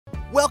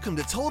Welcome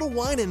to Total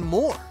Wine and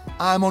More.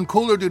 I'm on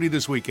cooler duty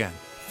this weekend.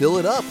 Fill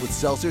it up with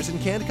seltzers and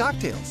canned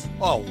cocktails.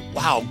 Oh,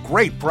 wow,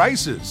 great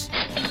prices.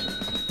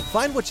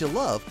 Find what you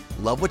love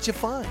what you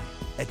find.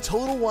 At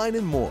Total Wine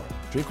and More.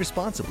 Drink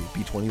responsibly,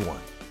 B21.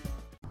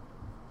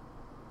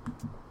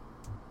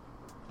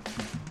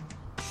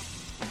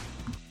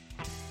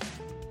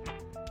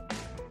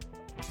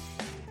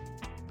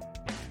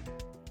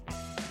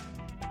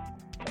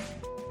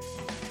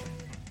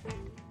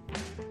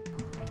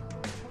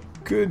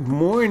 Good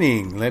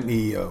morning.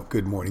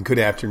 Good morning. Good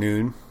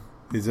afternoon.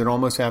 Is it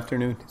almost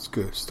afternoon? It's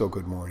good. Still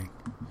good morning.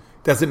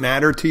 Does it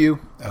matter to you?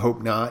 I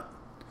hope not.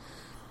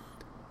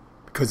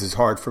 Because it's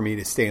hard for me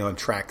to stay on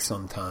track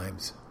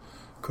sometimes.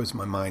 Because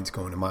my mind's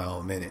going a mile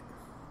a minute.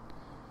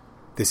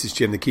 This is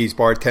Jim the Keys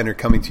bartender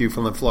coming to you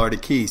from the Florida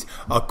Keys.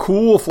 A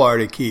cool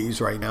Florida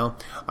Keys right now.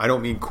 I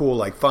don't mean cool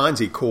like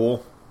Fonzie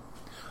cool.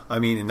 I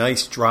mean a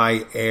nice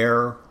dry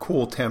air,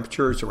 cool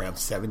temperatures around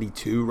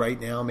 72 right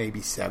now,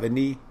 maybe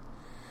 70.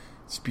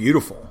 It's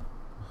beautiful,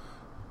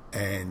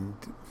 and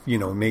it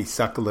may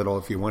suck a little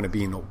if you want to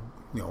be in the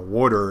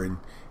water and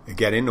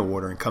get in the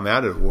water and come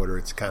out of the water.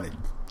 It's kind of,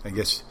 I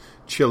guess,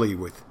 chilly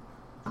with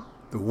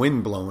the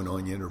wind blowing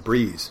on you or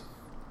breeze,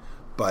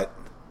 but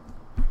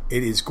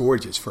it is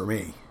gorgeous for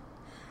me.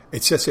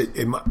 It's just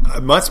it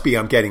must be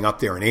I'm getting up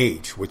there in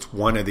age, which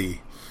one of the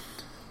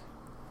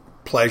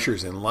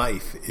pleasures in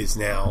life is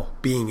now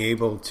being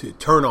able to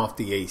turn off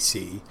the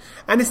AC,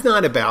 and it's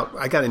not about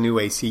I got a new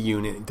AC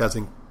unit.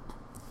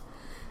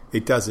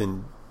 It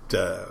doesn't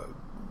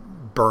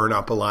burn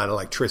up a lot of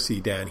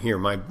electricity down here.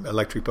 My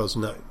electric bill's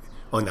not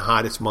on the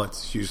hottest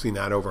months. It's usually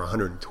not over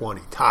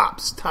 120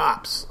 tops.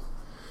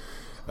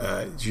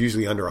 It's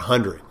usually under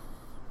 100.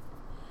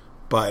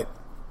 But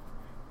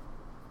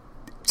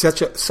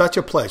such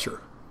a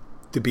pleasure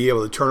to be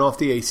able to turn off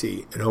the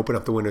AC and open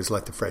up the windows and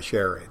let the fresh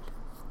air in.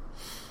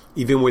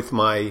 Even with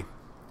my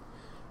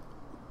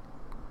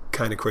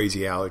kind of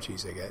crazy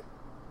allergies I get,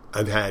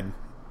 I've had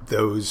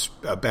those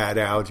bad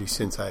allergies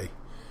since I'm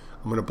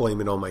going to blame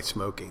it on my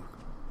smoking.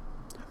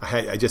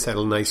 I just had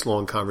a nice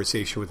long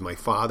conversation with my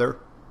father,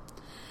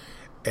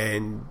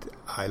 and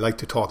I like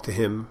to talk to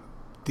him.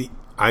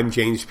 I'm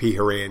James P.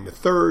 Horan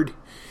III.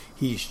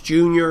 He's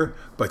junior,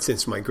 but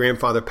since my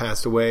grandfather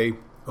passed away,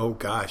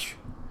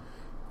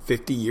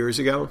 50 years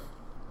ago,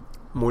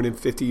 more than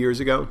 50 years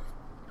ago,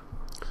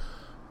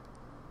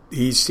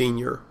 he's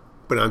senior,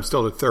 but I'm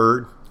still the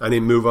third. I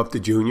didn't move up to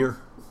junior.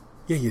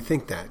 Yeah, you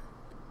think that.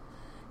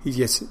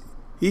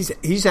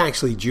 He's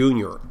actually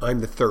junior. I'm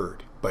the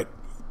third, but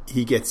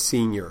he gets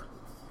senior.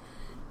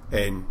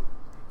 And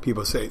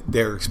people say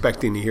they're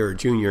expecting to hear a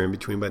junior in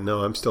between, but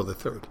no, I'm still the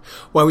third.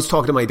 Well, I was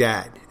talking to my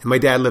dad, and my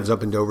dad lives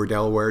up in Dover,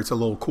 Delaware. It's a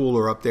little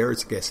cooler up there. I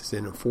guess it's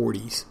in the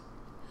 40s.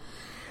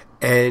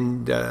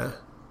 And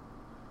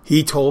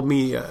he told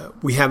me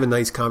we have a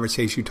nice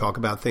conversation. We talk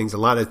about things. A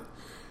lot of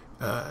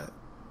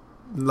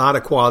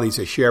qualities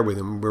I share with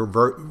him. We're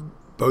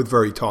both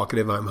very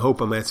talkative. I hope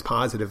I'm as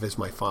positive as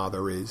my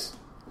father is.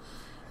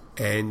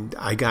 And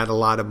I got a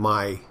lot of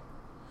my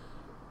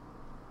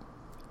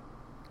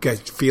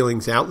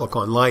feelings, outlook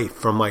on life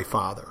from my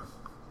father.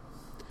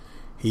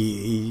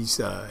 He's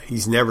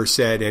never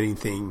said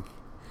anything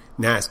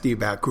nasty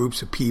about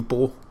groups of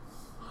people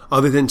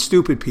other than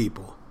stupid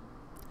people.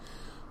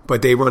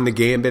 But they run the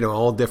gambit of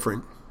all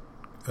different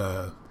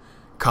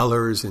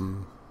colors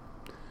and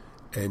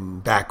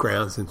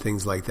backgrounds and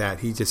things like that.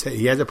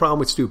 He has a problem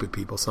with stupid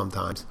people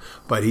sometimes,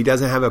 but he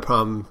doesn't have a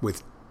problem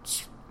with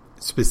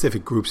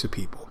specific groups of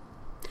people.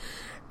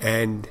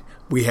 And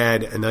we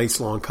had a nice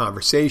long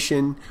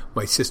conversation.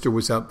 My sister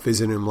was up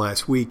visiting him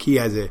last week. He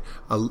has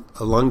a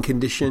lung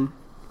condition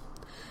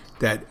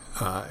that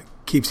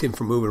keeps him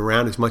from moving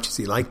around as much as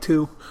he liked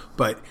to.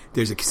 But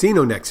there's a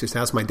casino next to his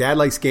house. My dad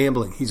likes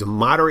gambling. He's a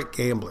moderate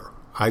gambler.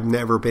 I've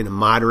never been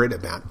moderate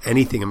about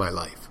anything in my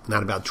life.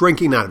 Not about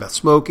drinking, not about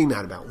smoking,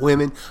 not about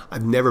women.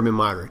 I've never been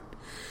moderate.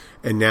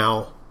 And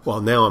now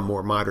I'm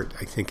more moderate.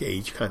 I think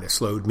age kind of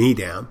slowed me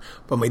down.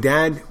 But my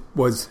dad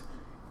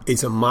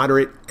is a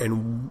moderate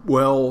and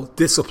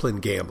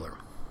well-disciplined gambler.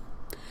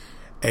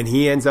 And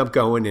he ends up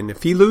going, and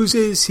if he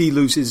loses, he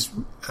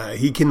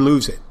can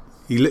lose it.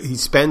 He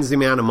spends the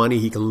amount of money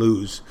he can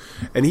lose.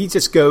 And he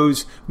just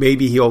goes,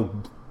 maybe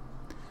he'll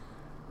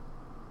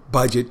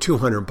budget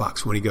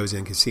 $200 when he goes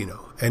in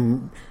casino.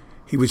 And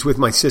he was with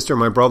my sister and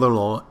my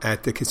brother-in-law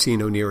at the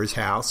casino near his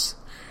house.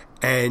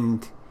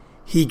 And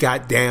he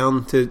got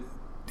down to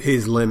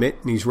his limit,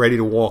 and he's ready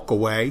to walk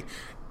away.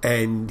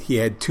 And he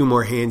had two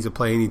more hands to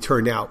play, and he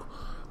turned out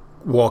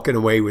walking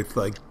away with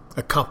like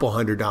a couple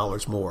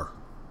 $100 more.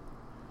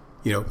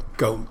 He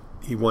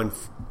won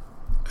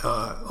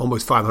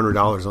almost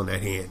 $500 on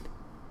that hand.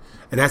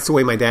 And that's the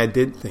way my dad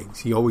did things.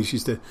 He always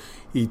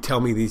he'd tell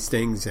me these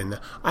things. And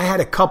I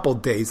had a couple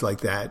days like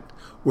that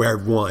where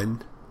I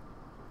won.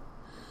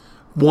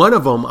 One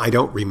of them I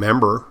don't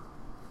remember.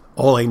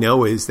 All I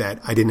know is that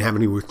I didn't have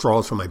any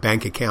withdrawals from my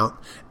bank account,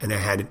 and I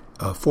had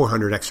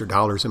 $400 extra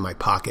in my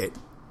pocket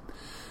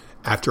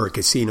after a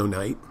casino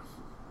night.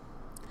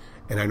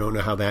 And I don't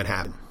know how that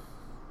happened.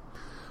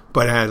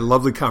 But I had a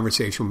lovely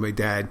conversation with my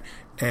dad,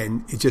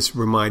 and it just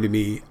reminded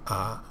me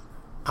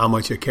how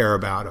much I care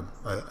about him.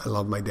 I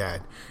love my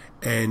dad.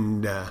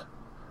 And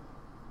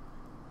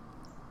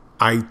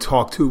I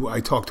talked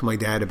to my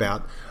dad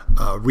about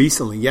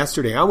recently,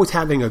 yesterday. I was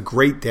having a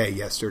great day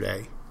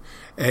yesterday,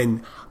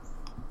 and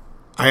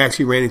I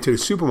actually ran into the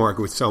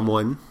supermarket with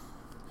someone.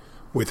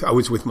 I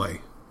was with my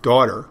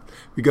daughter.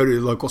 We go to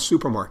the local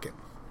supermarket,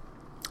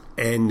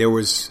 and there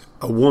was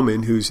a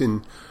woman who's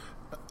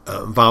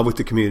involved with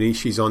the community.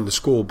 She's on the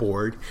school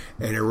board,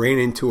 and I ran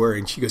into her,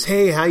 and she goes,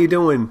 "Hey, how you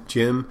doing,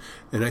 Jim?"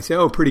 And I said,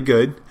 "Oh, pretty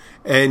good."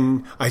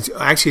 And I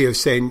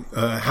was saying,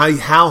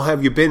 "How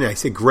have you been?" And I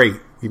said, "Great.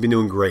 You've been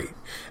doing great."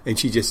 And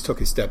she just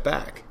took a step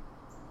back,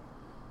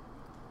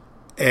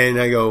 and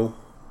I go,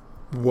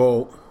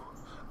 "Well,"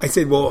 I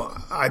said, "Well,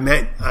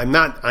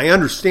 I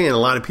understand a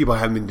lot of people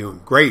haven't been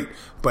doing great,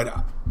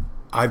 but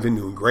I've been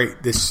doing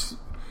great. This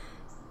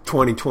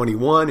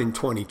 2021 and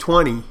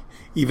 2020."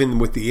 Even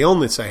with the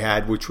illness I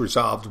had, which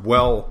resolved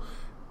well,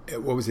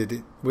 what was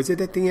it? Was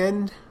it at the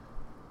end?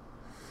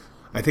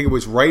 I think it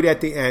was right at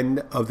the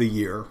end of the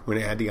year when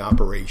I had the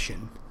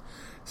operation.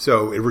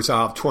 So it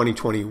resolved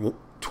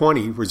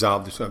 2020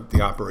 resolved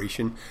the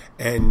operation,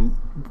 and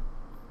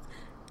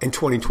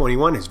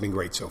 2021 has been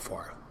great so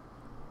far.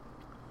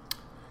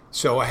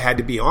 So I had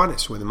to be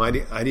honest with him. I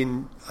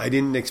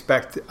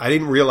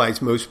didn't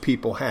realize most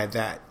people had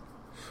that,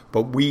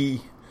 but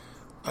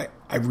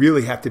I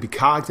really have to be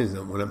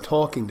cognizant when I'm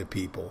talking to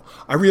people.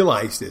 I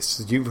realize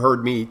this. You've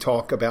heard me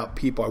talk about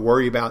people I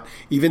worry about.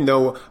 Even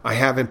though I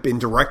haven't been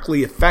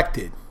directly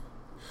affected,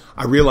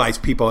 I realize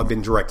people have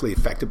been directly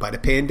affected by the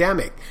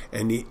pandemic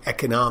and the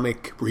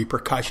economic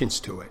repercussions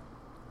to it.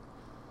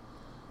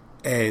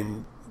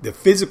 And the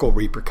physical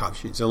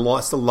repercussions and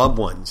loss of loved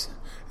ones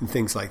and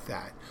things like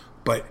that.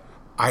 But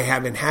I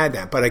haven't had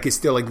that. But I can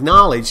still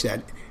acknowledge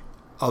that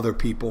other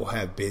people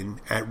have been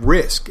at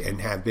risk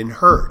and have been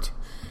hurt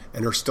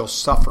and are still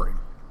suffering.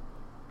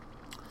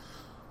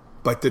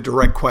 But the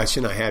direct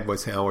question I had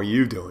was, "How are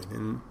you doing?"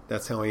 And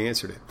that's how I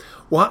answered it.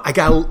 Well, I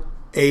got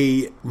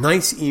a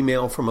nice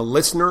email from a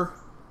listener,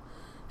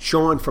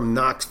 Sean from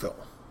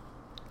Knoxville.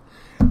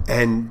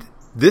 And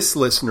this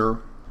listener,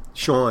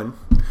 Sean,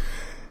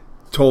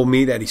 told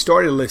me that he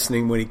started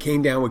listening when he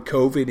came down with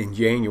COVID in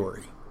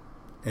January.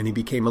 And he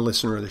became a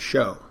listener of the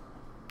show.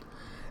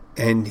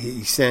 And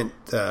he sent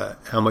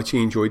how much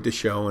he enjoyed the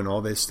show and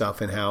all this stuff,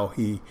 and how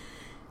he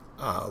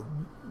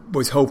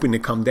was hoping to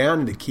come down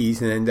to the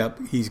Keys, and end up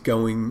he's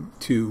going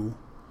to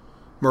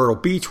Myrtle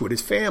Beach with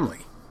his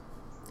family.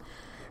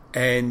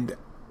 And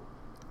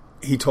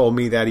he told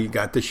me that he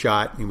got the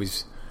shot.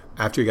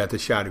 After he got the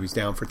shot, he was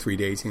down for 3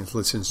 days. He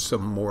listens to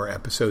some more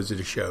episodes of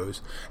the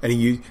shows, and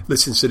he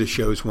listens to the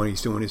shows when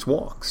he's doing his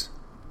walks.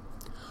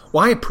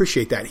 Well, I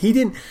appreciate that.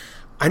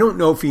 I don't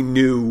know if he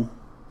knew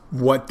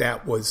what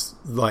that was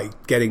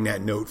like, getting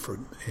that note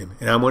from him.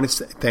 And I want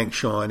to thank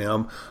Sean.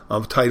 And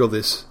I'll title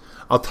this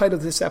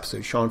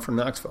episode, Sean from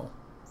Knoxville.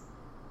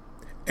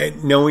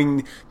 And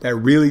knowing that I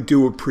really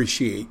do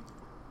appreciate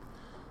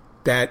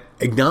that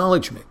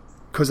acknowledgement.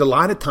 Because a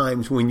lot of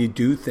times when you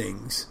do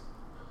things,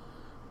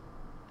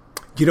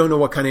 you don't know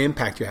what kind of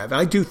impact you have.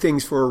 I do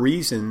things for a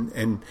reason.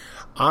 And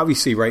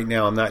obviously right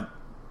now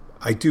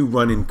I do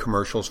run in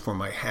commercials for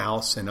my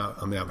house. And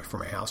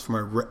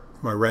for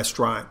my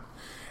restaurant.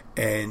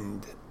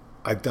 And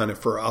I've done it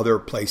for other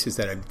places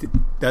that I've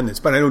done this.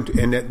 But I don't,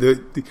 and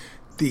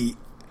the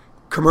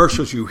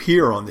commercials you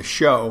hear on the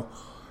show,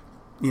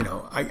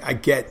 I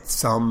get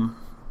some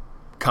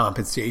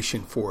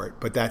compensation for it,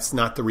 but that's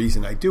not the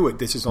reason I do it.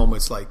 This is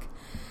almost like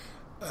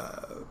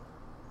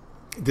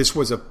this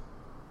was a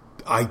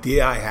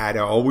idea I had.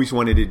 I always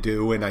wanted to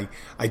do, and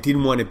I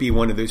didn't want to be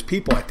one of those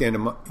people at the end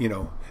of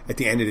at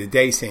the end of the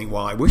day saying,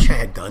 "Well, I wish I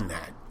had done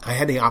that. I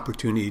had the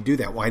opportunity to do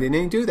that. Why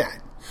didn't I do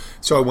that?"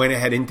 So I went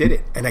ahead and did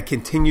it, and I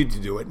continued to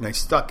do it, and I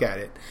stuck at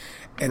it,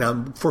 and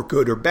I'm for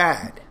good or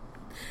bad.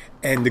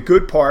 And the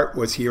good part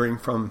was hearing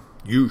from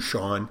you,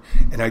 Sean,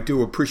 and I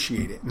do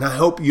appreciate it. And I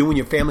hope you and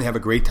your family have a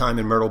great time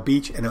in Myrtle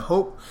Beach, and I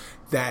hope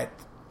that,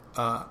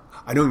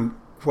 I don't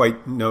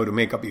quite know to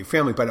make up your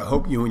family, but I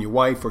hope you and your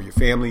wife or your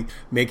family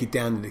make it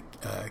down to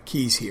the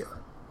Keys here.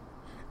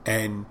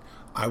 And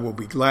I will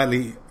be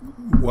gladly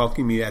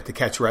welcoming you at the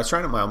Catch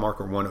Restaurant at mile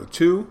marker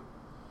 102.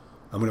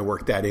 I'm going to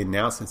work that in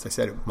now since I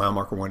said it, mile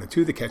marker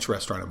 102, the Catch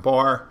Restaurant and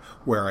Bar,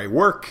 where I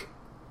work.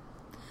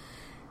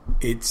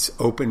 It's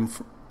open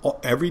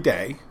every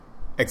day,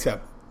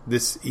 except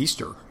this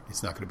Easter.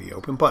 It's not going to be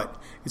open, but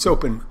it's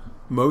open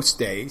most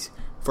days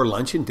for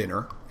lunch and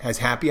dinner. Has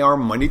happy hour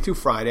Monday through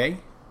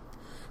Friday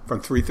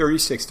from 3:30 to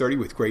 6:30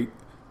 with great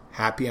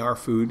happy hour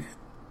food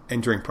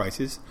and drink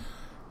prices.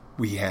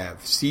 We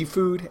have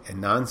seafood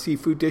and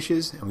non-seafood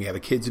dishes, and we have a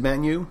kids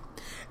menu.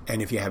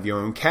 And if you have your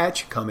own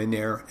catch, come in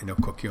there and they'll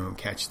cook your own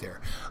catch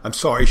there. I'm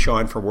sorry,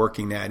 Sean, for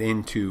working that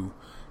into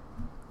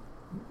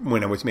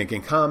when I was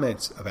making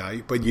comments about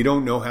you, but you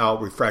don't know how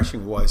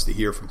refreshing it was to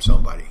hear from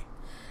somebody.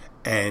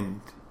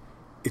 And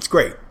it's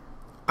great.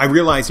 I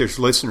realize there's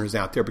listeners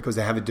out there because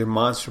they have a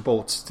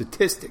demonstrable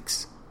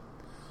statistics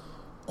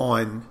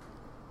on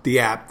the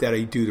app that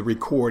I do the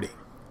recording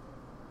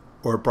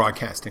or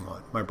broadcasting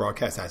on. My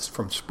broadcast is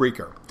from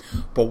Spreaker.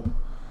 But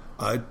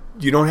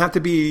you don't have to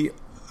be,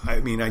 I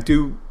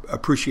do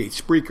appreciate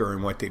Spreaker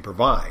and what they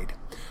provide,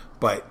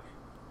 but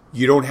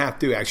you don't have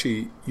to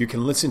actually, you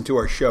can listen to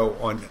our show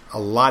on a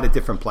lot of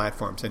different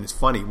platforms. And it's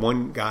funny,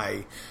 one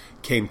guy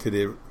came to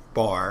the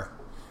bar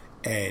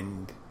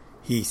and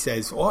he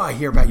says, "Oh, I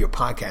hear about your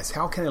podcast.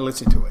 How can I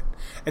listen to it?"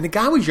 And the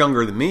guy was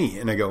younger than me.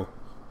 And I go,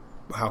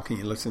 "How can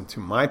you listen to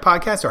my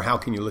podcast, or how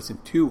can you listen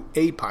to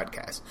a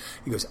podcast?"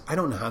 He goes, "I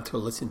don't know how to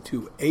listen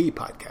to a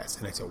podcast."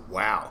 And I said,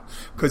 "Wow."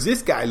 Because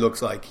this guy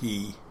looks like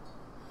he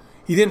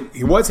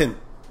wasn't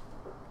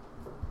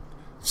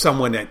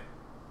someone that,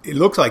 it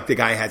looks like the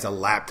guy has a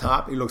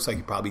laptop. He looks like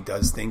he probably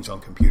does things on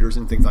computers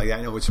and things like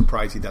that. I was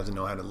surprised he doesn't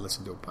know how to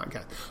listen to a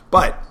podcast.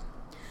 But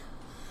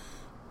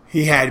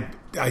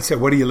I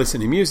said, "What do you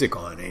listen to music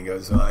on?" And he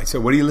goes, I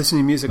said, "What do you listen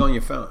to music on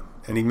your phone?"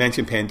 And he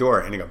mentioned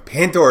Pandora. And I go,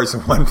 "Pandora is the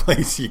one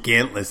place you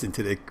can't listen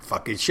to the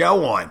fucking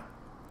show on."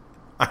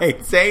 I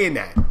ain't saying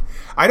that.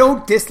 I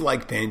don't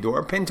dislike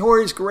Pandora.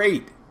 Pandora is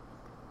great.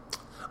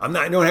 I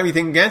don't have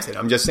anything against it.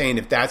 I'm just saying,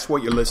 if that's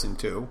what you're listening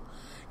to,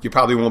 you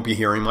probably won't be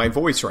hearing my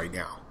voice right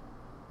now.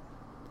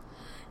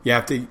 You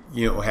have to,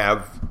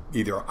 have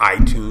either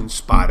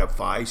iTunes,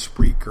 Spotify,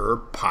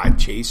 Spreaker,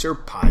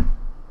 Podchaser, Pod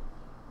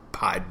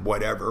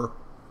whatever,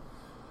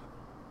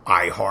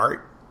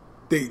 iHeart.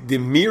 The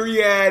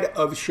myriad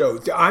of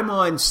shows. I'm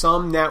on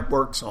some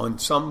networks, on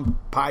some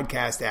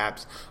podcast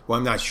apps who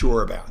I'm not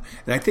sure about.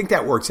 And I think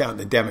that works out in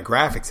the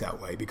demographics that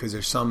way, because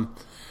there's some,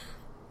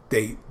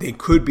 they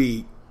could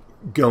be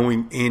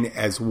going in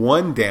as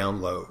one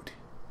download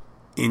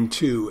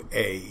into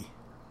a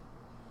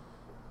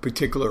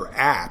particular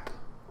app.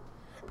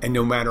 And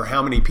no matter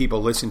how many people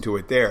listen to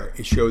it there,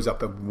 it shows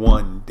up at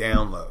one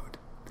download.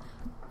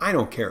 I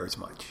don't care as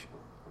much.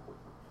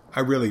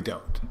 I really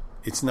don't.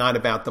 It's not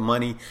about the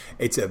money.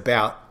 It's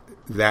about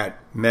that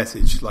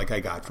message like I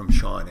got from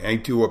Sean. And I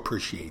do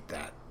appreciate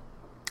that.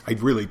 I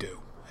really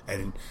do.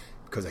 And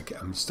because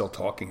I'm still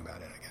talking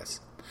about it, I guess.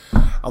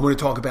 I want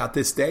to talk about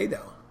this day,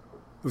 though.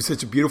 It was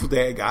such a beautiful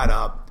day. I got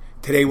up.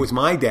 Today was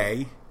my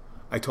day.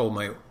 I told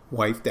my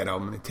wife that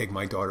I'm going to take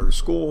my daughter to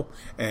school.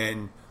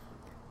 And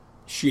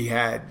she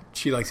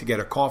likes to get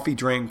a coffee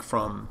drink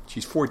from,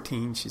 she's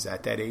 14. She's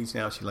at that age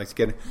now. She likes to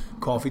get a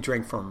coffee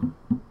drink from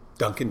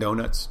Dunkin'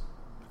 Donuts.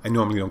 I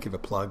normally don't give a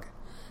plug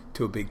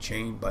to a big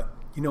chain, but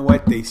you know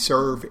what? They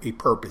serve a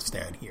purpose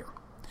down here.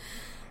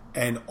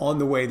 And on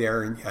the way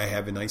there, I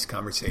have a nice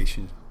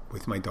conversation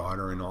with my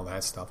daughter and all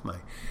that stuff.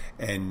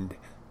 And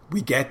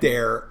we get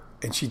there,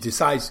 and she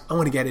decides, I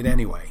want to get it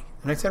anyway.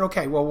 And I said,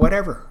 okay, well,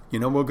 whatever.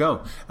 We'll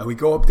go. And we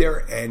go up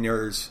there, and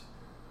there's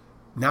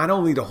not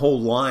only the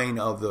whole line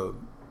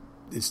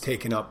is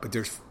taken up, but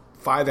there's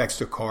 5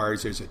 extra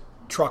cars. There's a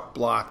truck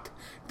blocked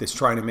that's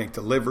trying to make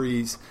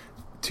deliveries.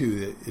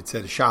 It's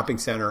at a shopping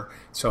center.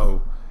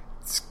 So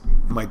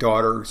my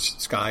daughter,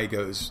 Sky,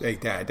 goes, "Hey,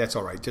 Dad, that's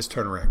all right. Just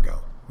turn around and go.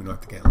 We don't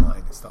have to get in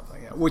line," and stuff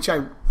like that. Which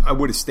I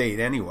would have stayed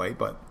anyway,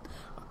 but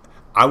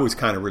I was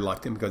kind of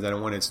reluctant because I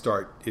don't want to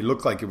start. It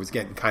looked like it was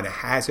getting kind of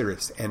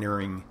hazardous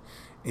entering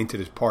into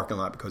this parking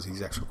lot because of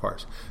these extra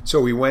cars.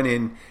 So we went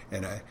in,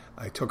 and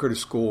I took her to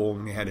school,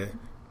 and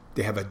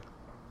they have a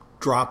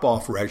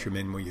drop-off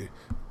regimen where you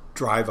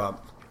drive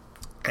up,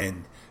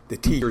 and the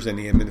teachers and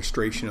the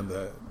administration of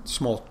the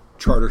small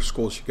charter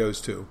school she goes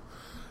to,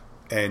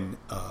 and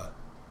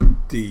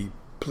the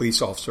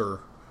police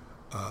officer,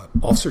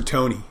 Officer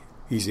Tony,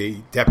 he's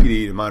a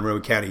deputy to Monroe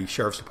County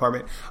Sheriff's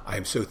Department. I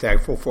am so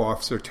thankful for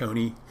Officer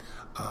Tony.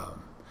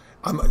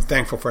 I'm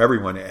thankful for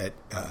everyone at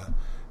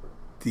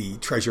the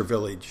Treasure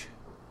Village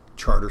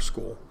Charter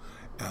School.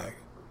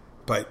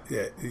 But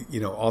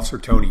Officer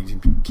Tony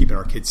keeping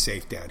our kids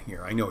safe down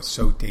here. I know it's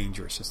so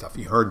dangerous and stuff.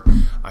 You heard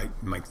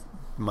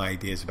my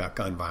ideas about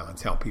gun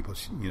violence, how people,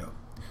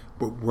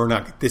 but we're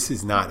not. This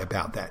is not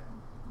about that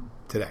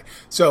today.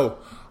 So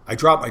I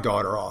dropped my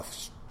daughter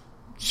off.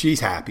 She's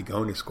happy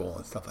going to school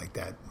and stuff like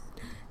that.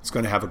 It's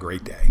going to have a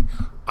great day.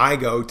 I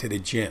go to the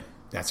gym.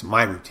 That's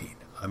my routine.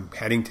 I'm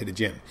heading to the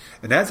gym.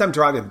 And as I'm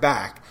driving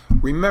back,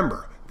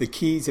 remember, the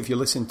Keys, if you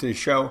listen to the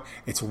show,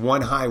 it's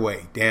one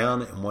highway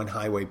down and one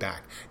highway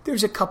back.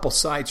 There's a couple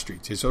side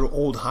streets. There's an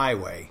old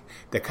highway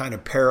that kind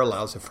of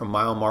parallels it from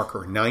mile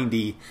marker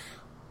 90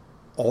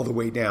 all the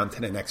way down to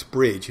the next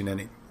bridge, and then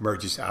it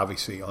merges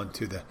obviously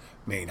onto the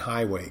main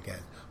highway again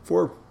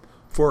for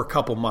a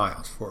couple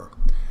miles.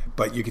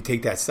 But you can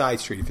take that side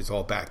street if it's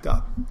all backed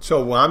up.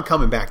 So I'm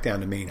coming back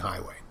down the main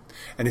highway,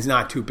 and it's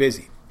not too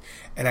busy.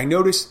 And I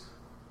noticed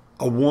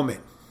a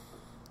woman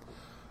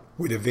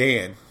with a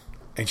van,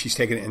 and she's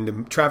taking it, and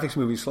the traffic's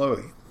moving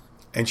slowly.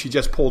 And she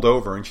just pulled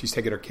over, and she's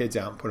taking her kids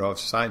out and put it off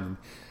the side, and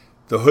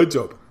the hood's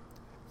open.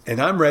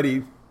 And I'm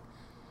ready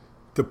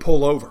to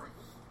pull over,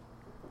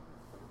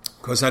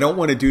 because I don't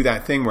want to do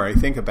that thing where I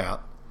think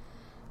about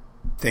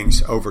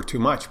things over too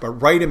much. But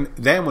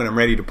then when I'm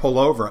ready to pull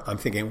over, I'm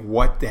thinking,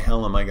 what the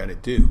hell am I going to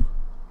do?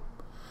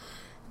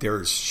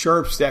 There's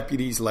sheriff's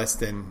deputies less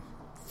than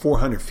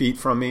 400 feet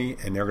from me,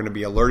 and they're going to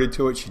be alerted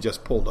to it. She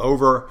just pulled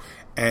over,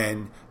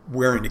 and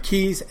we're in the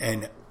Keys,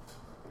 and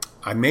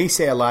I may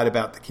say a lot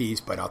about the Keys,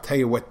 but I'll tell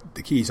you what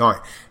the Keys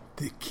aren't.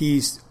 The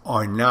Keys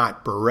are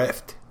not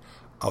bereft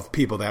of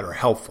people that are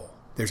helpful.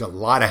 There's a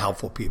lot of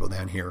helpful people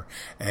down here,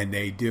 and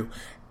they do.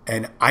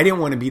 And I didn't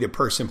want to be the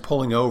person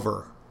pulling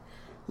over,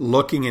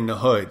 looking in the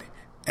hood,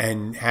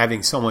 and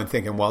having someone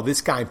thinking, well, this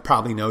guy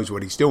probably knows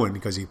what he's doing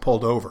because he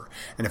pulled over.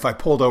 And if I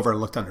pulled over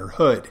and looked under the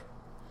hood,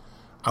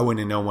 I wouldn't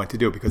have known what to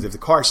do, because if the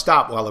car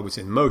stopped while it was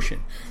in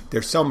motion,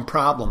 there's some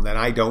problem that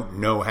I don't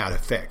know how to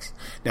fix.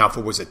 Now, if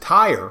it was a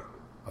tire,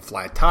 a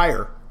flat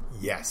tire,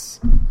 yes.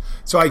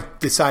 So I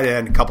decided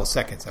in a couple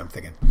seconds, I'm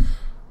thinking,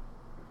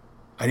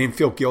 I didn't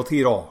feel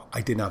guilty at all.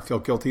 I did not feel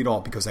guilty at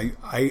all, because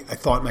I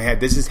thought in my head,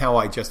 this is how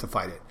I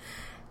justified it.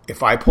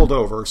 If I pulled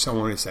over,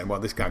 someone would say, well,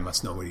 this guy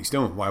must know what he's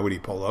doing. Why would he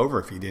pull over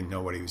if he didn't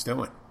know what he was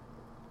doing?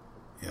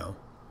 You know,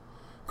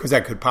 because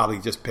I could probably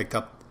just picked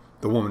up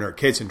the woman or her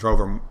kids and drove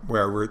them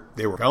wherever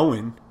they were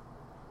going,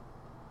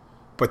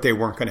 but they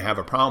weren't going to have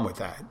a problem with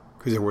that,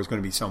 because there was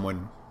going to be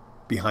someone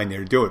behind there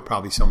to do it,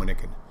 probably someone that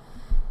could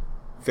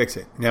fix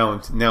it. Now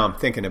I'm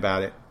thinking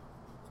about it.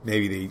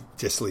 Maybe they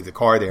just leave the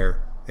car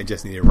there. They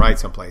just need to ride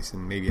someplace,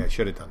 and maybe I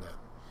should have done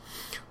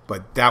that.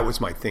 But that was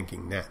my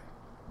thinking then.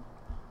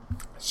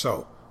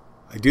 So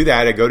I do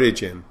that. I go to the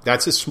gym.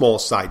 That's a small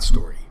side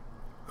story.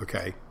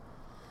 Okay.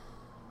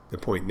 The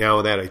point,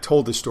 now that I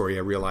told the story,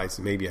 I realized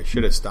that maybe I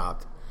should have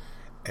stopped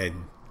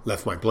and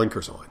left my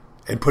blinkers on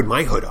and put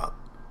my hood up.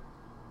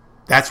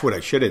 That's what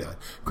I should have done,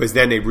 because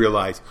then they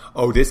realize,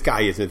 oh, this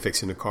guy isn't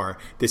fixing the car.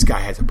 This guy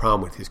has a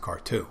problem with his car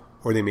too.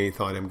 Or they may have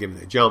thought I'm giving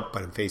a jump,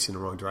 but I'm facing the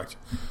wrong direction.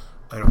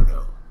 I don't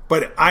know.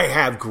 But I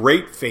have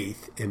great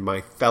faith in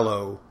my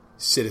fellow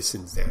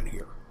citizens down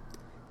here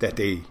that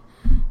they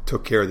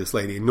took care of this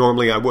lady.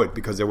 Normally I would,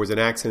 because there was an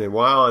accident a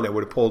while and I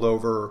would have pulled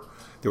over.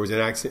 There was an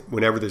accident.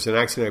 Whenever there's an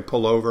accident, I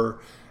pull over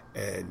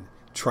and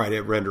try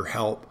to render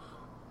help.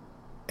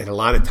 And a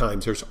lot of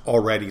times there's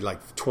already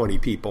like 20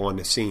 people on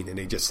the scene, and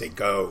they just say,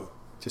 go.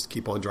 Just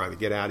keep on driving.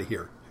 Get out of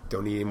here.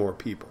 Don't need any more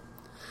people.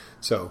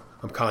 So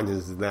I'm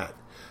cognizant of that.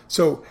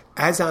 So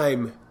as I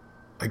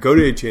go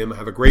to the gym, I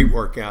have a great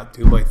workout,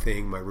 do my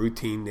thing, my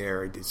routine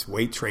there. It's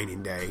weight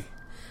training day,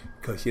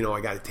 because, you know,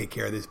 I got to take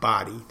care of this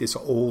body, this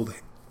old,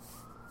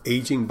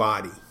 aging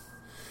body,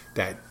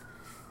 that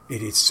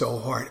it is so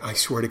hard. I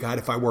swear to God,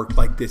 if I worked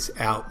like this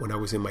out when I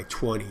was in my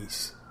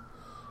 20s,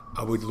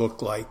 I would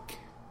look like,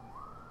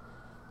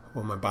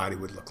 well, my body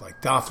would look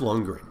like Dolph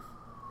Lundgren.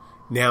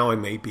 Now I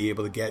may be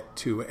able to get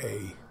to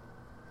a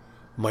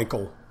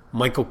Michael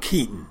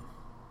Keaton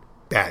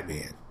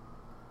Batman.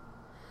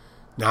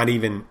 Not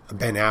even a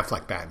Ben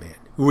Affleck Batman,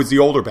 who was the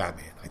older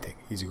Batman, I think.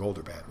 He's the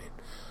older Batman.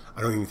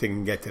 I don't even think I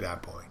can get to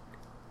that point.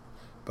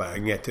 But I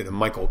can get to the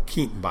Michael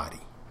Keaton body,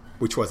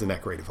 which wasn't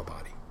that great of a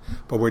body.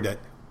 But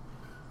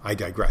I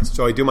digress.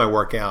 So I do my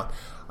workout.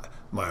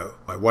 My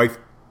wife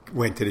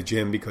went to the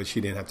gym because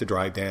she didn't have to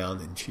drive down,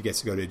 and she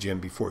gets to go to the gym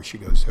before she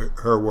goes to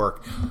her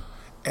work.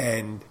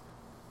 And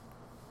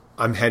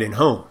I'm heading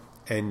home,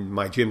 and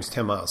my gym's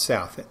 10 miles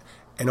south.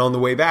 And on the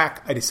way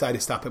back, I decided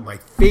to stop at my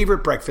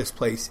favorite breakfast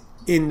place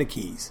in the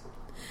Keys.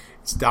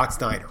 It's Doc's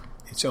Diner.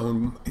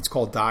 It's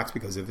called Doc's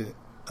because of it.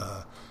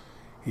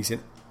 He's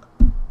an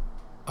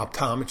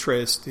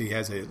optometrist. He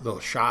has a little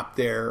shop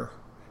there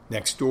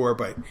next door,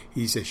 but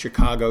he's a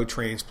Chicago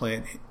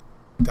transplant.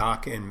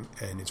 Doc and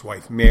his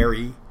wife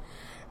Mary,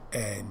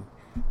 and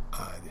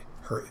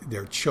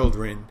their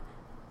children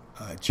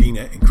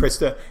Gina and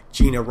Krista.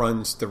 Gina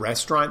runs the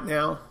restaurant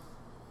now,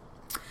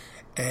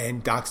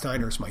 and Doc's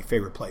Diner is my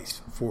favorite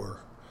place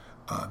for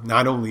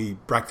not only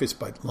breakfast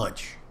but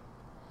lunch.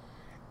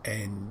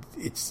 And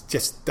it's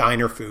just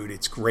diner food.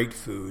 It's great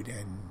food,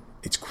 and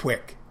it's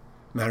quick.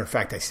 Matter of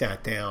fact, I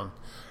sat down,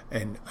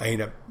 and I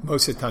end up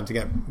most of the time to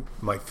get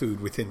my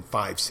food within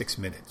 5-6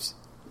 minutes.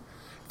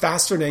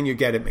 Faster than you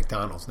get at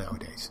McDonald's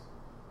nowadays.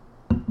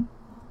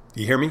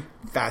 You hear me?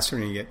 Faster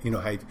than you get. You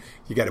know how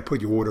you got to put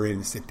your order in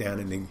and sit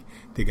down, and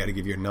they got to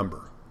give you a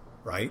number,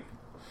 right?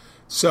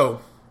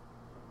 So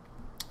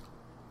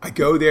I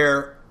go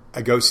there.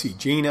 I go see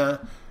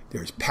Gina.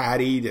 There's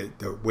Patty,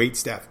 the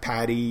waitstaff,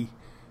 Patty,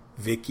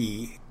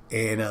 Vicky,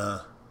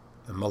 Anna,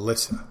 and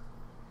Melissa.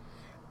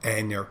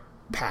 And they're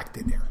packed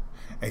in there.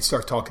 I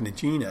start talking to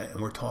Gina,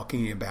 and we're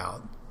talking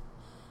about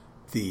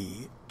the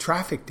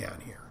traffic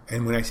down here.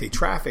 And when I say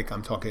traffic,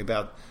 I'm talking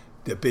about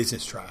the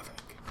business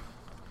traffic.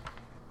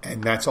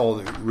 And that's all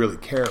they really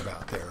care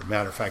about there.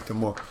 Matter of fact, the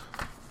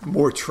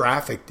more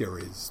traffic there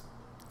is,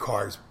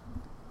 cars,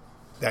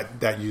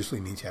 that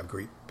usually means you have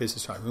great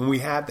business traffic. And we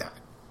have that.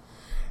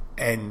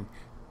 And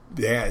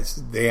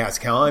they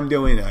ask how I'm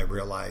doing, and I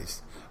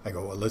realized, I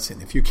go, well,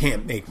 listen, if you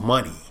can't make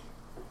money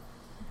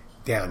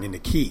down in the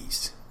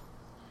Keys,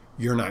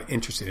 you're not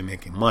interested in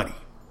making money.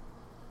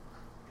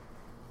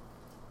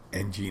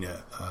 And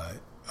Gina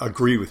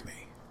agreed with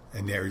me.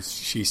 And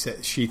she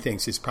said she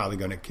thinks it's probably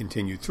going to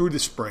continue through the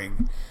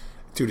spring,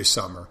 through the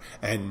summer.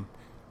 And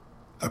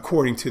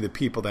according to the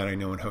people that I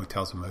know in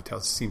hotels and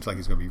motels, it seems like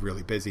it's going to be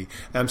really busy.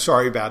 And I'm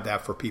sorry about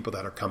that for people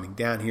that are coming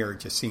down here.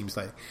 It just seems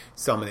like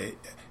some of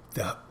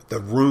the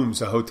rooms,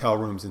 the hotel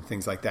rooms and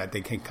things like that,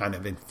 they can kind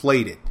of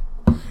inflate it.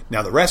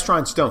 Now, the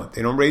restaurants don't.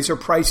 They don't raise their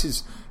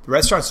prices. The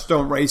restaurants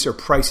don't raise their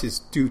prices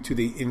due to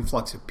the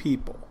influx of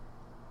people.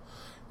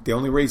 They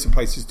only raise the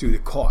prices due to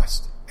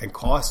cost. And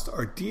costs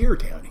are dear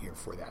down here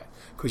for that.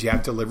 Because you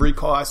have delivery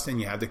costs and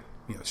you have the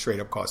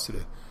straight up cost of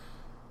the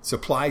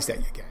supplies that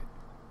you get.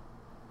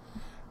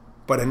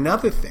 But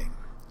another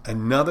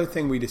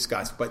thing we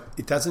discussed, but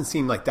it doesn't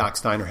seem like Doc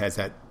Steiner has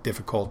that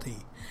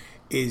difficulty,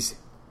 is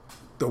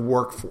the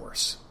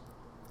workforce.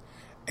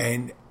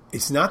 And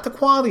it's not the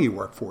quality of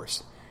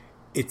workforce.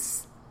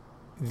 It's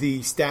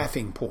the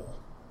staffing pool,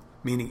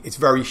 meaning it's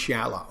very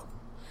shallow.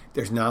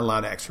 There's not a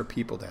lot of extra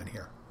people down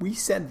here. We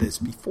said this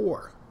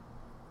before.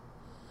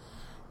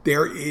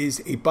 There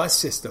is a bus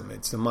system.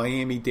 It's the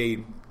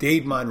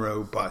Miami-Dade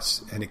Monroe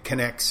bus, and it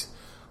connects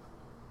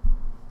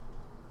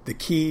the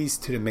Keys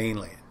to the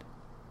mainland.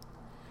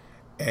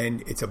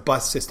 And it's a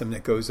bus system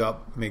that goes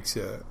up, makes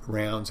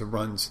rounds, it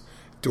runs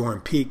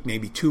during peak,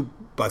 maybe 2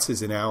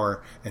 buses an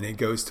hour, and it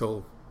goes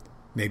till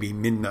maybe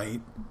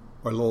midnight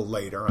or a little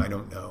later, I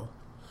don't know.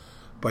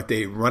 But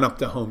they run up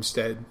to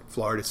Homestead,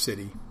 Florida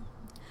City,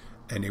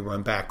 and they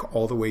run back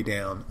all the way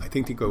down. I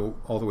think they go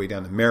all the way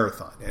down to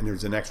Marathon, and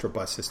there's an extra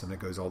bus system that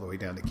goes all the way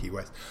down to Key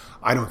West.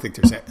 I don't think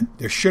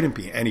there shouldn't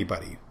be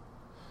anybody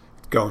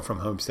going from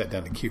Homestead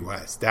down to Key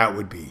West. That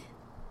would be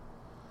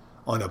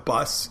on a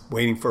bus,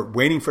 waiting for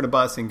the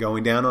bus and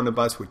going down on the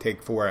bus would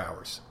take 4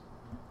 hours.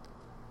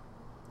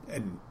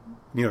 And,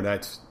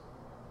 that's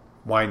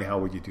why in the hell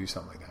would you do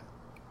something like that?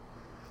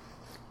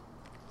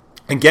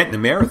 And getting to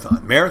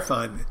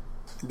Marathon's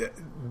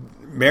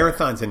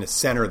in the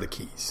center of the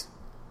Keys.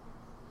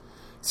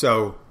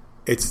 So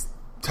it's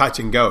touch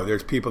and go.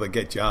 There's people that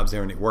get jobs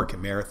there and they work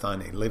in Marathon.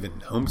 They live in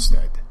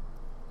Homestead.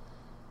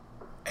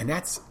 And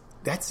that's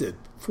a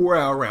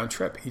 4-hour round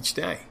trip each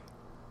day.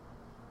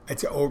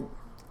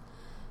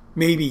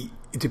 Maybe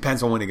it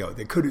depends on when they go.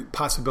 There could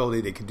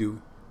possibility they could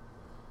do.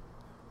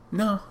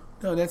 No,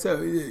 that's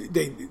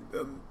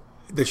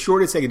the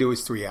shortest they could do is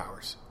 3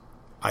 hours.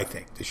 I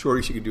think the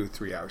shortest you could do is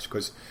 3 hours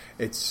because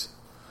it's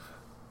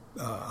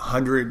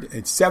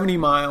 70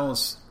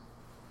 miles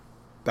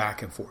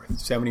back and forth,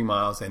 70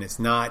 miles, and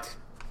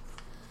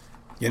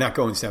you're not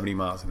going 70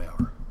 miles an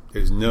hour.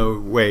 There's no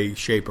way,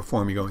 shape, or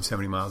form you're going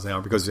 70 miles an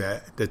hour because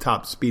the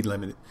top speed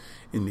limit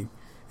in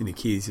the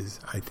Keys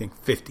is, I think,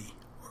 50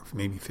 or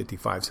maybe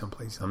 55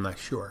 someplace. I'm not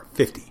sure.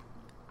 50.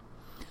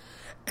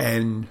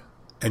 And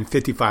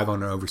 55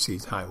 on an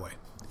overseas highway.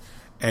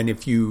 And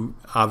if you,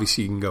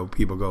 obviously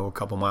people go a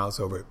couple miles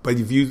over it. But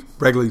if you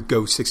regularly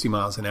go 60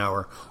 miles an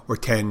hour or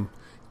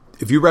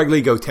if you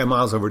regularly go 10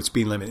 miles over the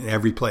speed limit in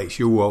every place,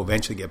 you will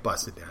eventually get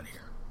busted down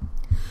here.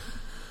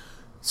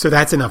 So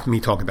that's enough of me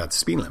talking about the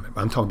speed limit.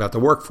 I'm talking about the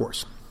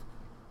workforce.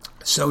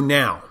 So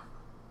now,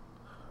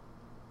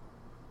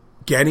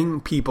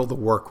 getting people to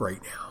work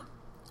right now.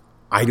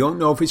 I don't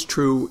know if it's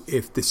true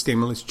if the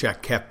stimulus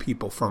check kept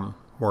people from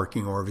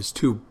working or if it's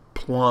too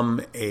plumb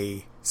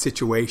a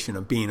situation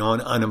of being on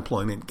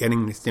unemployment,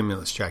 getting the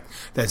stimulus check.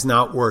 That's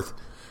not worth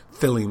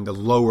filling the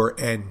lower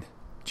end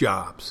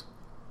jobs.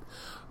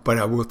 But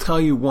I will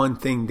tell you one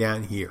thing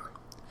down here.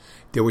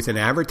 There was an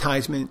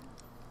advertisement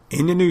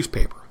in the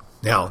newspaper.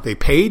 Now, they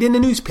paid in the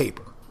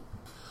newspaper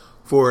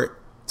for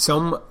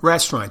some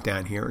restaurant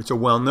down here. It's a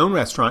well-known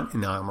restaurant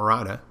in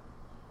Almirada.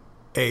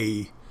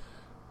 A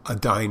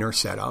diner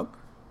set up.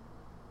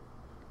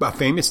 A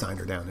famous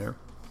diner down there.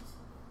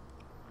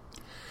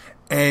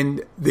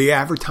 And the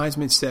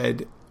advertisement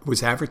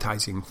was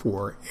advertising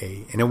for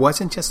and it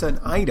wasn't just an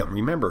item.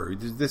 Remember,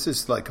 this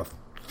is like a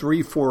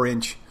 3-4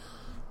 inch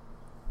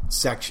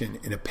section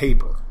in a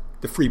paper,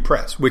 the free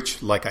press,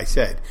 which, like I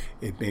said,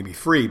 it may be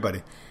free,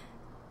 but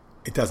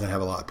it doesn't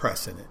have a lot of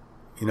press in it.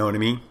 You know what I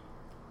mean?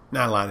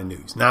 Not a lot of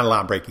news, not a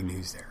lot of breaking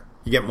news there.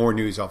 You get more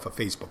news off of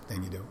Facebook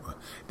than you do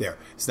there.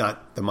 It's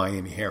not the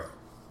Miami Herald.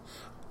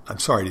 I'm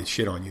sorry to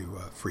shit on you,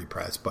 free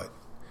press, but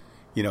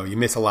you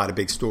miss a lot of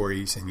big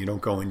stories and you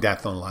don't go in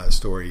depth on a lot of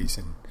stories.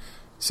 And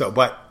so,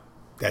 but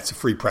that's a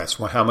free press.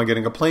 Well, how am I going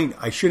to complain?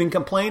 I shouldn't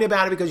complain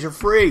about it because you're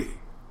free,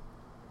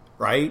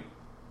 right?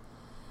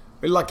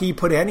 You're lucky you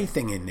put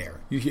anything in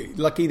there. You're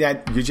lucky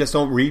that you just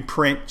don't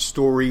reprint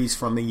stories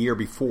from the year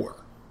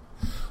before.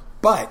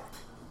 But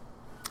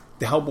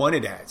the help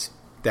wanted ads,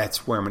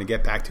 that's where I'm going to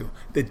get back to.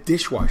 The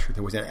dishwasher.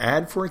 There was an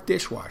ad for a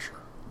dishwasher.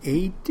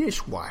 A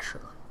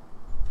dishwasher.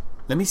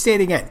 Let me say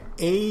it again.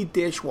 A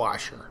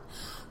dishwasher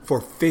for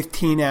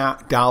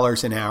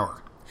 $15 an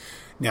hour.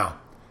 Now,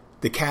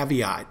 the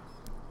caveat,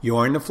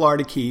 you're in the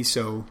Florida Keys,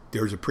 so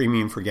there's a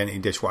premium for getting a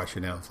dishwasher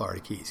down in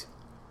Florida Keys.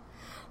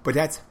 But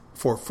that's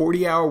for a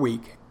 40-hour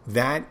week.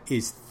 That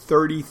is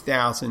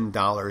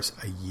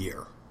 $30,000 a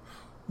year,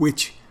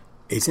 which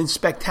isn't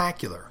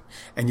spectacular.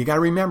 And you got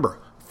to remember,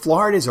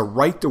 Florida is a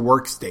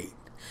right-to-work state.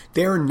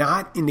 They're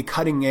not in the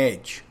cutting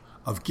edge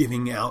of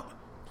giving out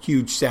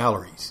huge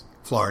salaries.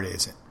 Florida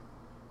isn't.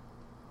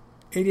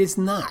 It is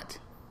not.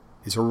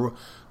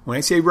 When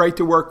I say right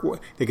to work,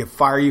 they could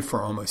fire you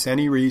for almost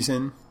any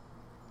reason.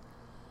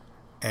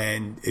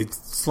 And it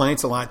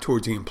slants a lot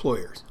towards the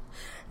employers.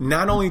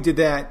 Not only did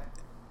that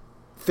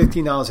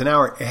 $15 an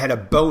hour, it had a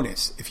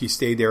bonus if you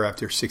stayed there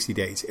after 60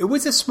 days. It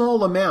was a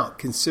small amount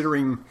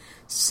considering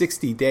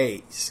 60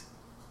 days.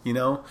 You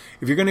know,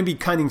 if you're going to be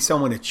cutting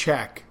someone a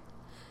check,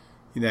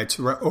 that's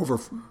over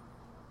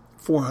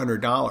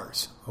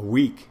 $400 a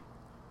week,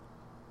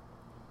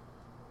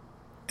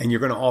 and you're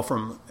going to offer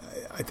them,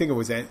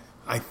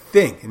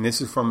 and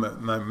this is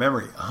from my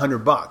memory,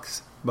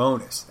 $100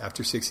 bonus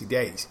after 60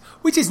 days,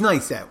 which is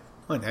nice.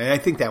 And I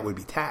think that would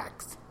be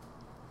taxed.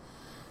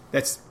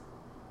 That's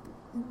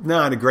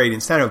not a great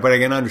incentive, but I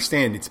can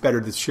understand it's better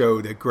to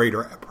show the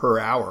greater per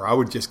hour. I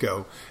would just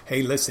go,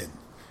 hey, listen,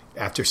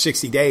 after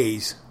 60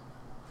 days,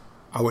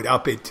 I would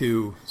up it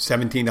to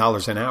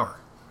 $17 an hour.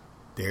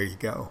 There you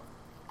go.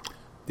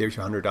 There's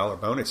your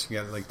 $100 bonus. You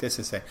got it like this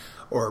to say,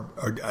 or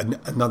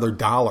another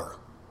 $1,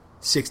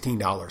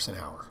 $16 an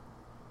hour.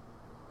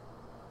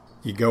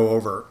 You go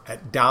over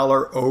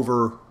 $1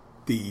 over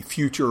the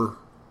future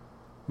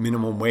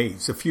minimum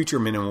wage, the future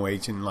minimum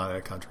wage in a lot of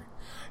the country.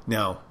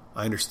 Now,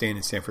 I understand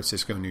in San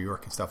Francisco, New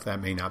York and stuff, that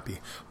may not be.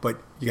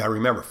 But you got to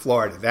remember,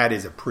 Florida, that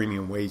is a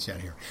premium wage down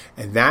here.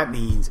 And that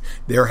means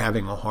they're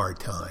having a hard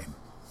time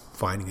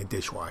finding a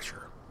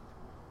dishwasher.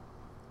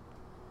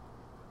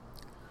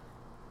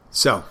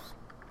 So,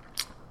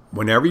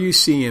 whenever you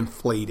see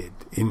inflated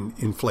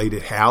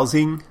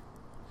housing,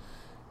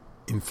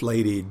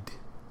 inflated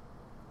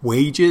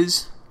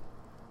wages,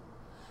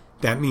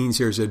 that means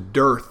there's a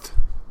dearth.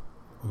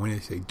 When I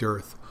say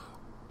dearth,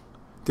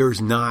 there's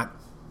not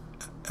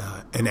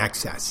an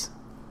excess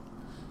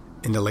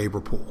in the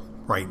labor pool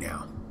right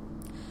now.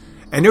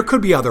 And there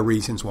could be other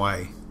reasons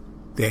why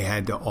they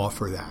had to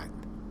offer that.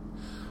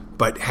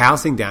 But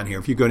housing down here,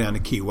 if you go down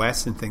to Key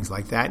West and things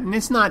like that, and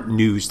it's not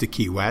news to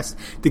Key West,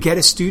 to get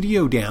a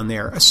studio down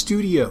there, a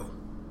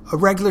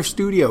regular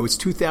studio, it's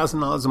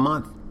 $2,000 a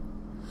month.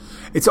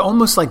 It's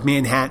almost like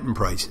Manhattan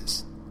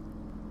prices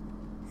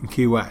in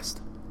Key West.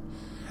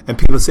 And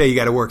people say you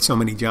got to work so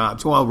many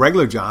jobs. Well,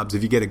 regular jobs,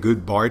 if you get a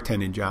good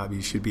bartending job,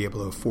 you should be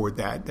able to afford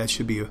that. That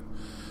should be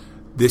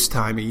this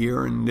time of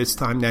year, and this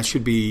time that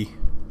should be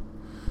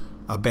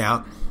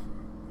about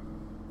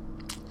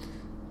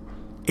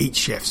 8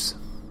 shifts.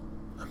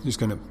 I'm just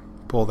going to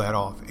pull that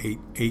off.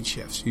 Eight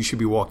shifts. You should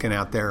be walking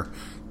out there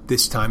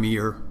this time of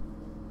year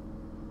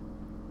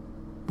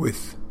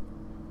with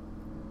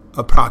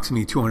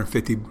approximately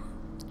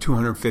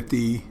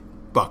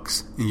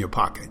 $250 in your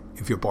pocket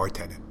if you're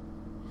bartending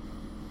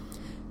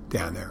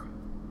down there.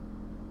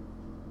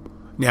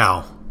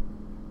 Now,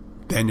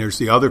 then there's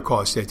the other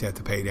costs that you have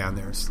to pay down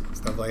there,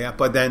 stuff like that.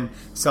 But then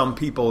some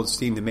people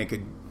seem to make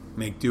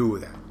do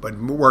with that.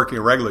 But working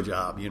a regular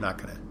job, you're not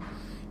going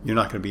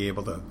to be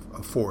able to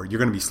afford. You're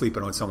going to be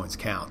sleeping on someone's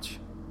couch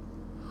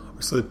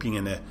or sleeping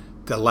in a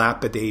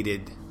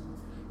dilapidated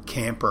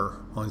camper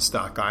on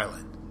Stock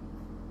Island.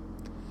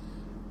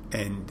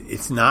 And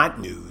it's not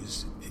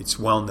news. It's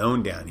well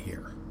known down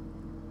here.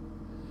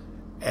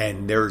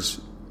 And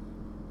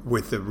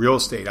with the real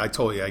estate, I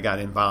told you I got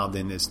involved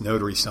in this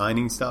notary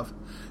signing stuff.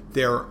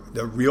 The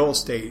real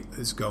estate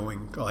is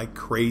going like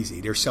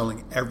crazy. They're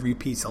selling every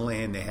piece of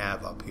land they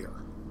have up here.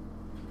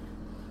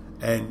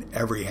 And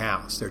every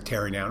house. They're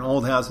tearing down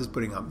old houses,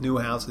 putting up new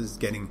houses,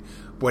 getting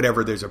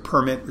whatever. There's a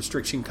permit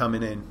restriction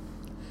coming in.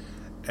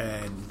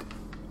 And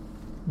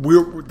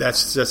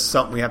that's just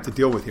something we have to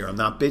deal with here. I'm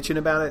not bitching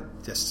about it.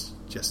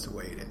 Just the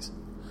way it is.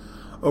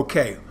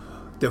 Okay,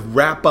 to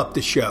wrap up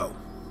the show.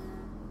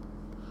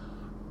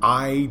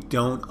 I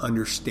don't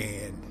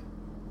understand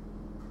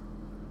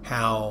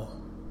how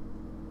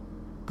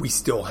we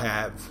still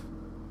have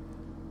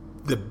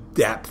the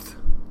depth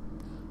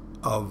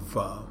of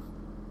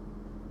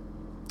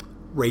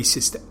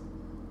racist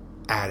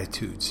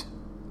attitudes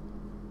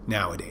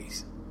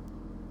nowadays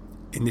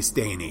in this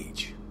day and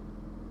age,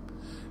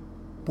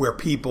 where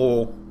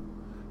people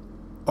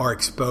are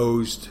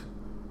exposed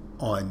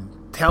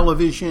on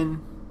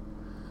television.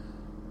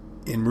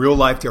 In real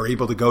life, they're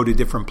able to go to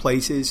different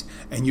places,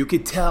 and you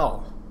could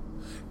tell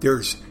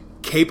there's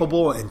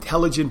capable,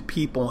 intelligent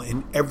people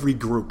in every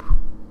group.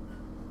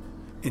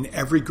 In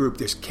every group,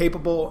 there's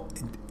capable,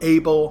 and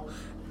able,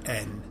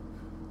 and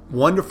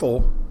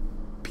wonderful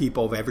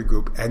people of every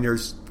group, and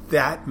there's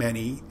that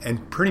many,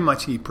 and pretty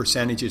much the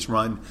percentages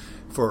run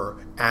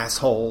for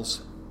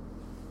assholes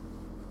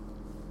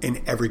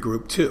in every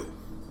group too.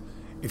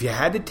 If you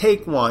had to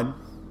take one,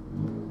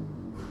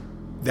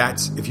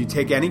 if you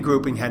take any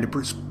group and you had to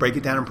break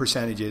it down in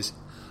percentages,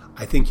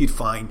 I think you'd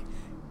find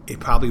it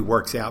probably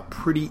works out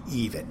pretty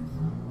even.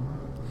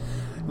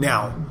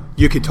 Now,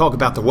 you could talk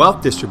about the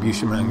wealth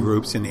distribution among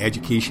groups and the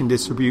education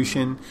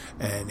distribution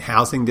and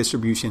housing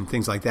distribution,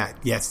 things like that.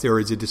 Yes, there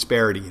is a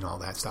disparity and all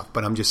that stuff,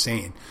 but I'm just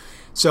saying.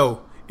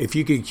 So if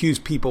you could accuse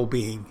people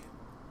being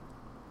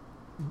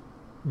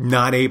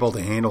not able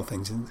to handle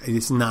things,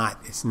 it's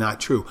not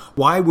true.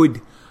 Why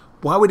would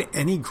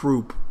any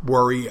group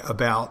worry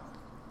about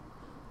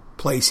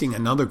placing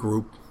another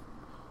group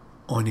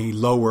on a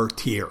lower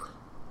tier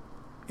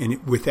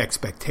and with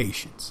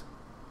expectations.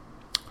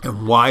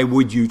 And why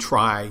would you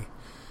try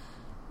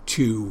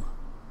to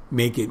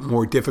make it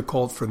more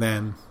difficult for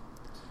them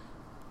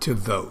to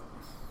vote?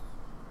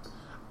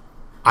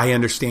 I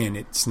understand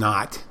it's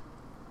not.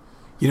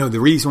 The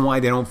reason why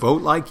they don't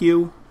vote like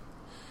you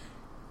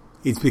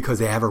is because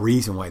they have a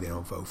reason why they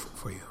don't vote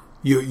for you.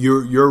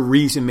 Your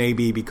reason may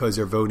be because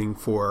they're voting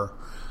for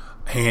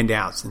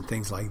handouts and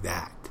things like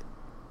that.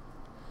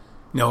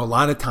 No, a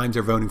lot of times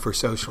they're voting for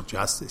social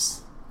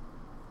justice.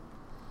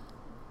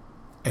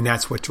 And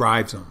that's what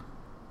drives them.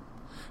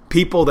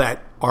 People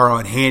that are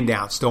on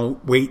handouts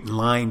don't wait in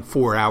line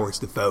 4 hours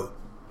to vote.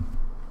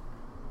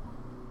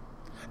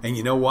 And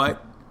you know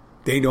what?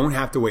 They don't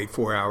have to wait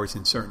 4 hours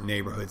in certain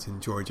neighborhoods in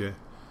Georgia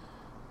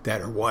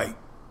that are white.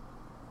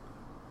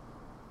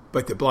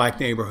 But the black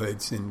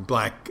neighborhoods and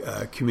black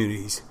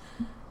communities,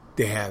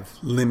 they have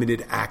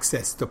limited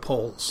access to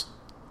polls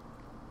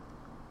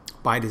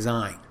by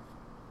design.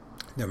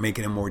 They're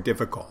making it more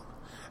difficult.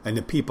 And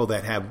the people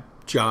that have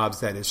jobs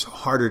that is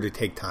harder to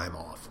take time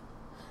off,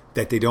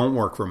 that they don't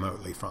work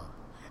remotely from,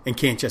 and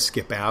can't just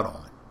skip out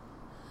on,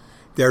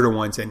 they're the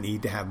ones that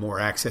need to have more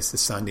access to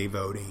Sunday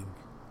voting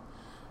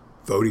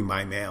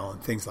by mail,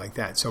 and things like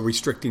that. So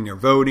restricting their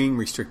voting,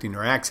 restricting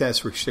their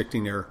access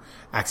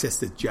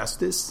to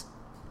justice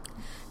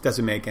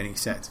doesn't make any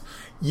sense.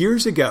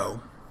 Years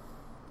ago,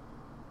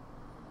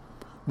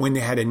 when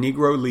they had a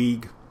Negro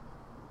League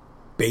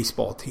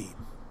baseball team,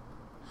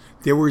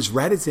 there was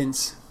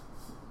reticence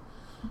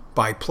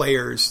by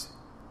players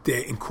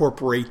to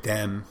incorporate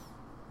them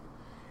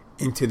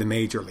into the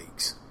major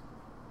leagues.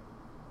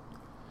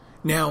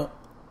 Now,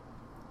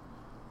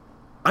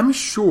 I'm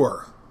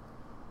sure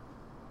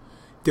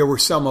there were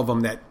some of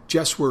them that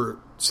just were,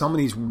 some of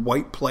these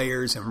white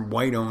players and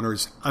white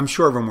owners, I'm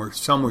sure of them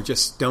some were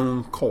just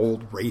stone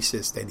cold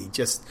racist and he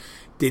just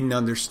didn't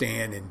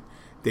understand and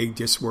they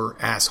just were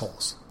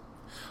assholes.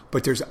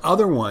 But there's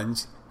other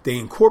ones,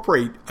 I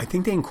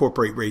think they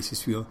incorporate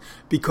racist view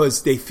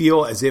because they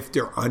feel as if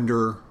they're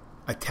under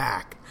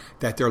attack,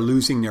 that they're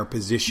losing their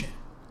position.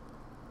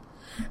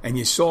 And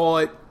you saw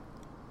it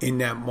in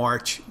that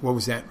march, what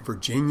was that,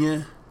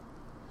 Virginia?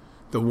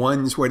 The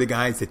ones where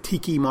the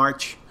Tiki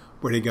March,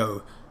 where they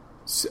go,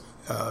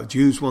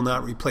 Jews will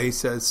not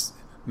replace us,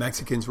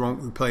 Mexicans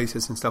won't replace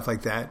us, and stuff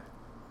like that.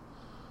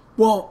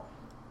 Well,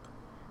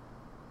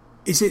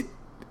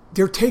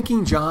 they're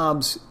taking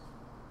jobs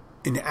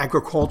in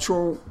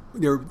agricultural,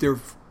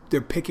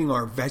 they're picking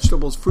our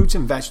vegetables, fruits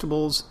and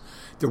vegetables.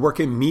 They're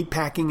working in meat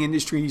packing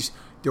industries.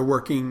 They're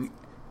working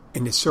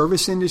in the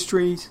service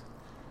industries,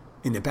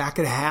 in the back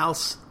of the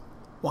house,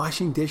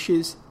 washing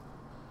dishes.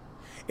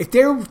 If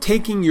they're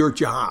taking your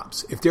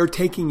jobs,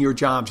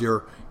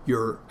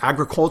 your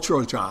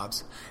agricultural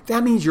jobs,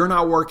 that means you're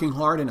not working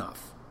hard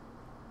enough.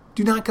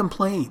 Do not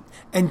complain.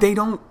 And they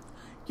don't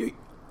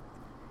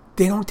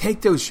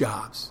take those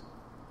jobs.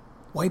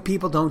 White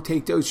people don't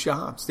take those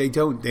jobs. They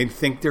don't. They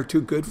think they're too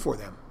good for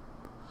them.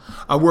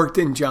 I worked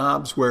in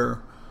jobs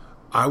where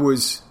I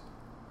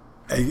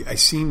I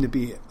seem to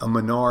be a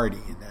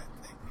minority in that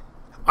thing.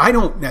 I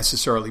don't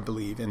necessarily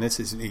believe, and this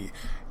is me,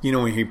 when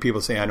you hear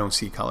people say, I don't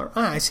see color.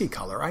 I see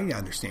color. I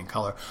understand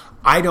color.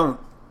 I don't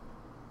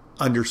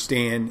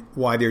understand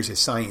why there's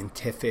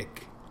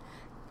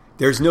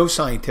no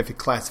scientific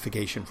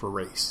classification for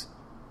race.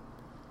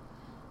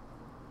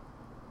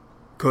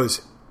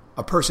 Because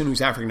a person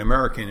who's African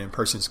American and a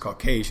person's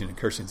Caucasian and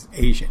a person's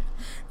Asian,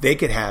 they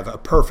could have a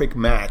perfect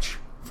match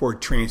for a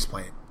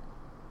transplant.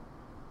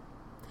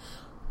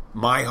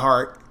 My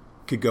heart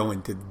could go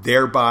into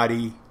their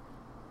body,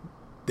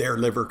 their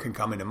liver can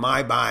come into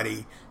my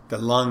body, the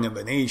lung of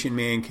an Asian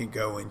man can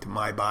go into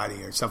my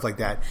body or stuff like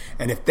that.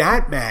 And if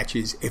that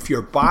matches, if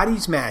your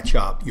bodies match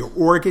up, your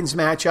organs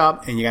match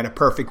up, and you got a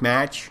perfect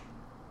match,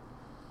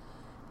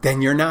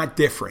 then you're not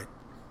different.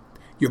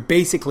 You're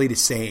basically the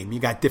same. You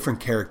got different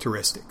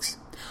characteristics.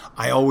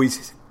 I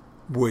always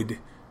would,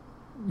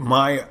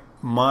 my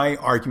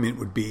argument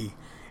would be,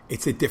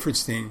 it's a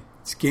difference in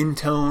skin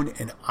tone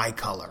and eye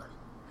color.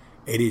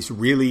 It is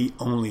really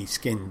only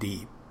skin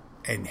deep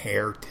and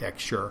hair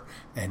texture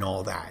and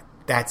all that.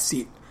 That's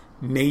the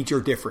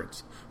major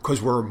difference,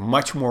 because we're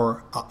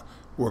more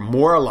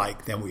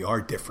alike than we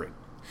are different.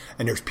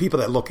 And there's people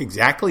that look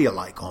exactly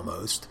alike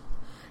almost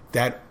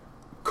that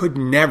could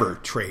never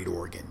trade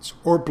organs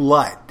or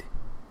blood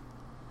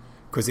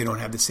because they don't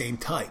have the same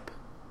type.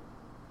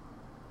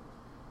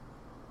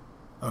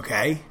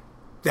 Okay?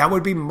 That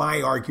would be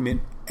my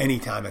argument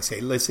anytime I say,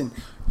 listen,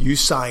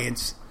 use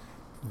science.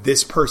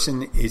 This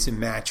person is a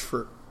match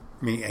for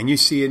me. And you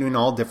see it in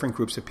all different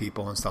groups of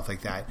people and stuff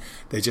like that.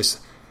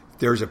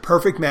 There's a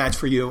perfect match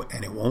for you,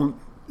 and it won't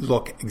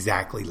look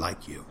exactly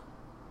like you.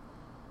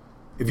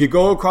 If you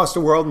go across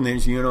the world and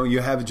there's, you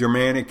have a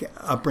Germanic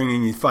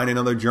upbringing, you find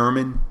another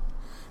German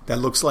that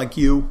looks like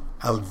you,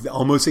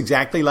 almost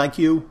exactly like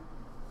you,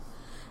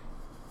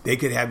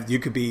 you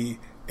could be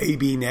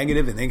AB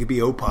negative and they could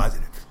be O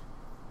positive.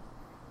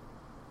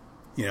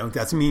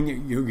 Doesn't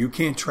mean you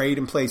can't trade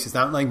in place. It's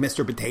not like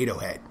Mr. Potato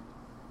Head.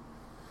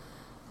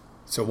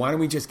 So why don't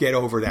we just get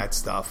over that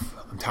stuff?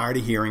 I'm tired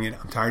of hearing it.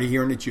 I'm tired of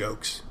hearing the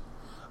jokes.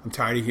 I'm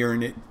tired of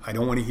hearing it. I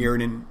don't want to hear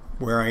it in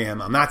where I am.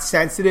 I'm not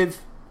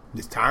sensitive. I'm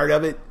just tired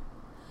of it.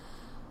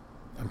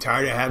 I'm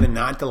tired of having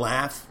not to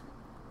laugh.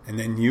 And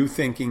then you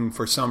thinking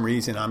for some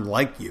reason I'm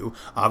like you.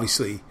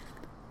 Obviously,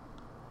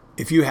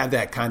 if you have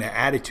that kind of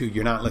attitude,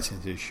 you're not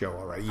listening to this show,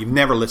 all right? You've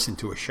never listened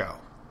to a show.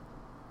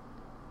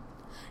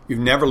 You've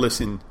never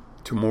listened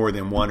to more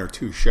than one or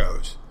two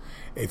shows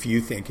if you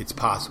think it's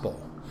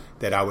possible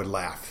that I would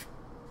laugh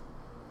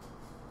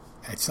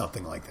at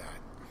something like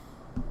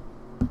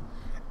that.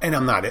 And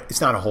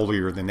it's not a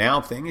holier than thou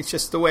thing. It's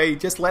just the way,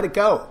 just let it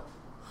go.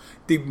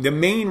 The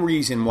main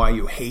reason why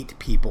you hate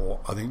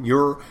people, I think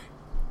you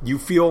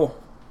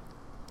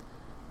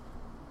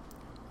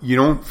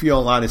don't feel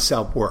a lot of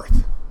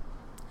self-worth.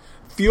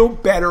 Feel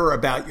better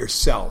about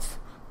yourself,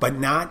 but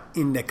not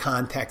in the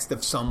context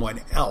of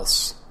someone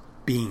else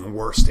being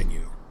worse than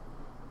you.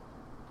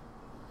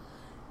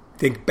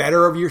 Think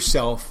better of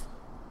yourself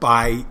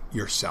by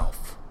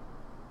yourself,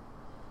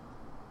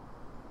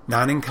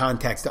 not in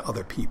context to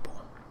other people.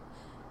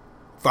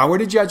 If I were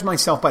to judge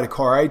myself by the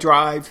car I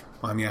drive,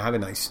 I mean, I have a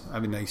nice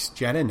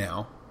Jetta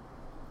now,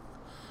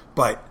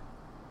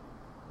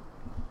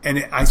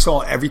 and I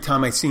saw every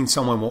time I seen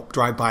someone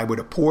drive by with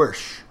a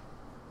Porsche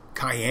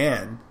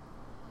Cayenne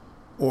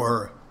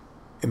or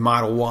a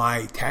Model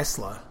Y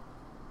Tesla,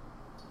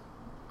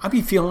 I'd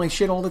be feeling like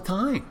shit all the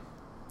time.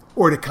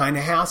 Or the kind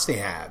of house they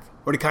have,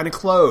 or the kind of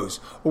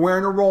clothes, or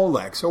wearing a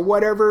Rolex, or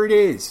whatever it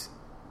is.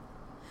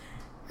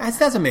 That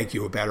doesn't make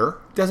you it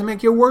doesn't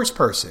make you a worse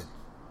person.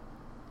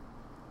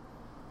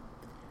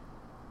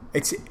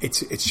 It's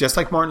just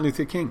like Martin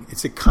Luther King.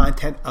 It's the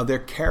content of their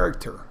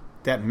character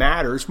that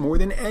matters more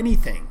than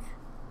anything.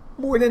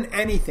 More than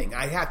anything,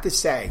 I have to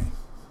say.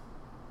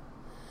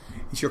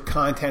 It's your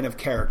content of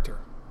character.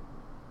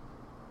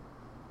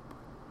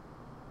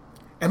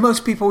 And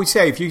most people would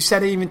say, if you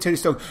said it even to the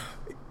stone,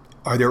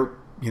 are there,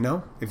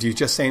 if you're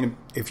just saying,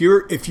 if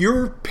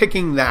you're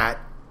picking that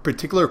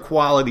particular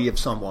quality of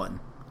someone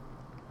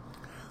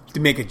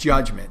to make a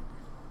judgment,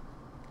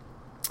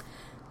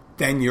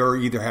 then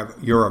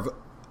you're of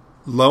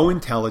low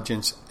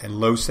intelligence and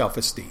low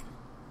self-esteem.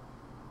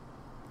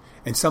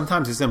 And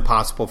sometimes it's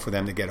impossible for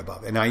them to get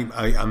above. And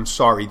I'm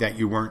sorry that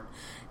you weren't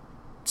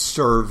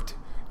served.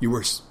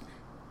 The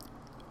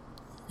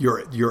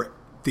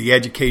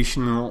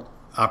educational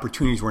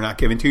opportunities were not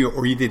given to you,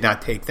 or you did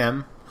not take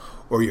them,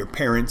 or your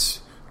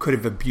parents could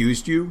have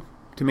abused you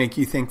to make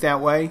you think that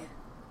way.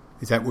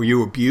 Were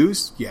you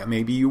abused? Yeah,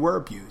 maybe you were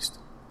abused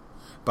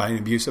by an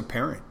abusive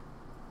parent.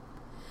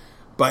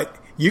 But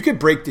you could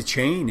break the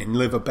chain and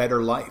live a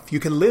better life.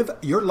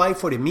 Your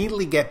life would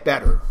immediately get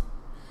better.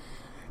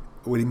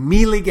 It would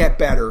immediately get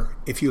better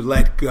if you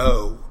let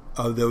go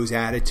of those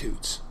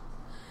attitudes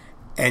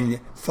and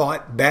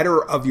thought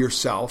better of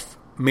yourself,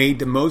 made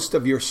the most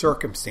of your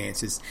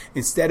circumstances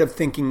instead of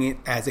thinking it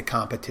as a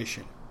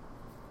competition.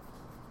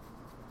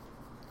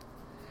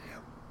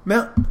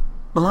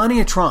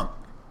 Melania Trump,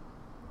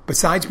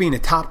 besides being a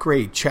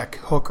top-grade Czech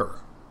hooker,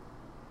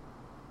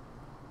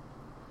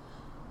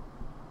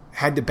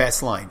 had the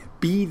best line.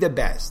 Be the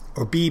best,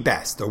 or be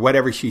best, or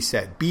whatever she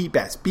said. Be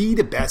best. Be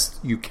the best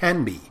you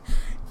can be.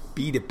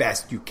 Be the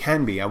best you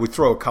can be. I would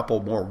throw a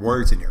couple more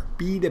words in there.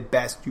 Be the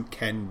best you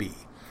can be.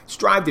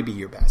 Strive to be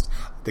your best.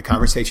 The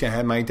conversation I had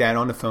with my dad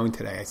on the phone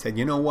today, I said,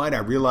 you know what? I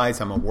realize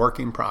I'm a work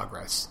in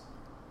progress.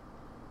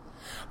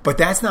 But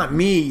that's not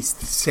me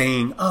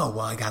saying, oh,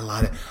 well, I got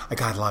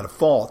a lot of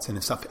faults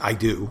and stuff. I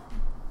do.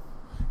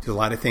 There's a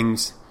lot of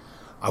things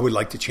I would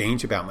like to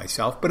change about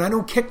myself, but I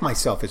don't kick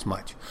myself as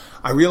much.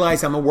 I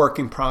realize I'm a work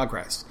in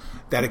progress,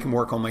 that I can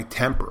work on my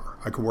temper.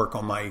 I can work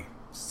on my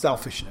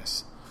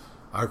selfishness.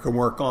 I can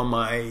work on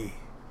my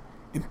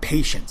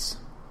impatience.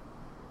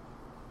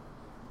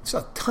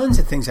 So tons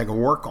of things I can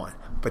work on,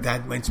 but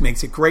that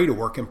makes it great, a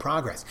work in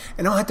progress.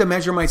 And I don't have to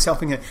measure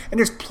myself again. And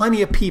there's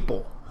plenty of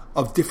people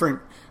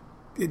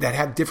that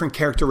have different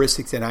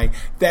characteristics than I,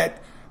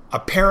 that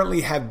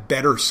apparently have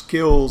better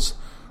skills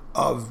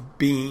of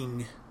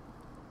being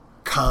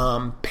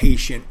calm,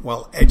 patient,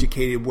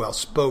 well-educated,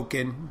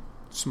 well-spoken,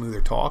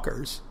 smoother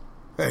talkers.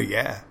 Oh,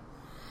 yeah.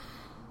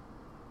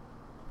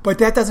 But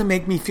that doesn't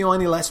make me feel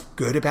any less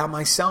good about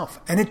myself.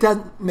 And it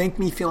doesn't make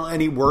me feel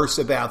any worse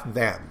about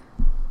them.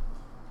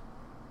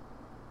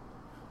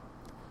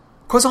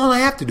 Because all I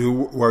have to do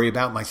worry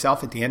about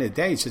myself at the end of the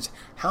day is just,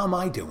 how am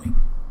I doing?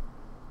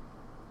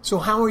 So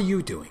how are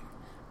you doing?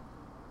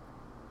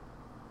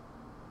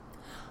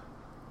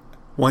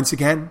 Once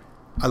again,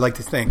 I'd like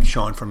to thank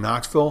Sean from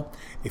Knoxville.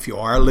 If you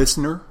are a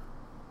listener,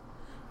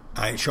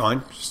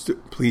 Sean,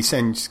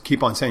 please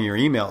keep on sending your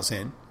emails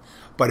in.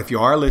 But if you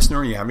are a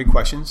listener and you have any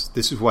questions,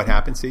 this is what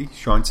happens. See,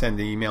 Sean sent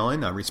the email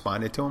in. I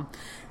responded to him.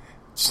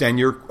 Send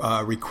your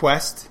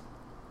request.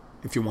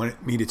 If you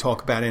want me to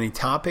talk about any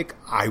topic,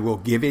 I will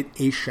give it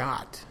a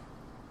shot.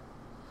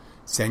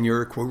 Send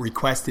your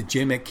request to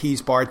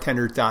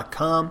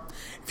jim@keysbartender.com.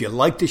 If you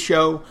like the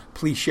show,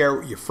 please share it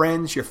with your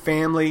friends, your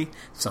family,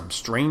 some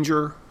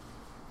stranger.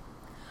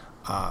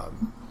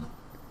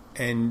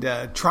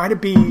 and try to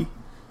be.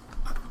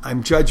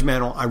 I'm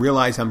judgmental. I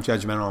realize I'm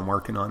judgmental. I'm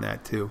working on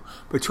that too.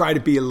 But try to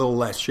be a little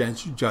less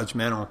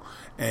judgmental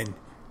and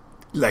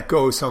let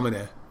go of some of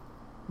the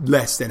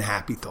less than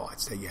happy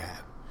thoughts that you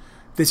have.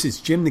 This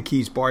is Jim the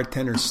Keys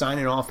bartender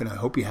signing off, and I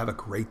hope you have a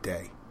great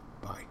day.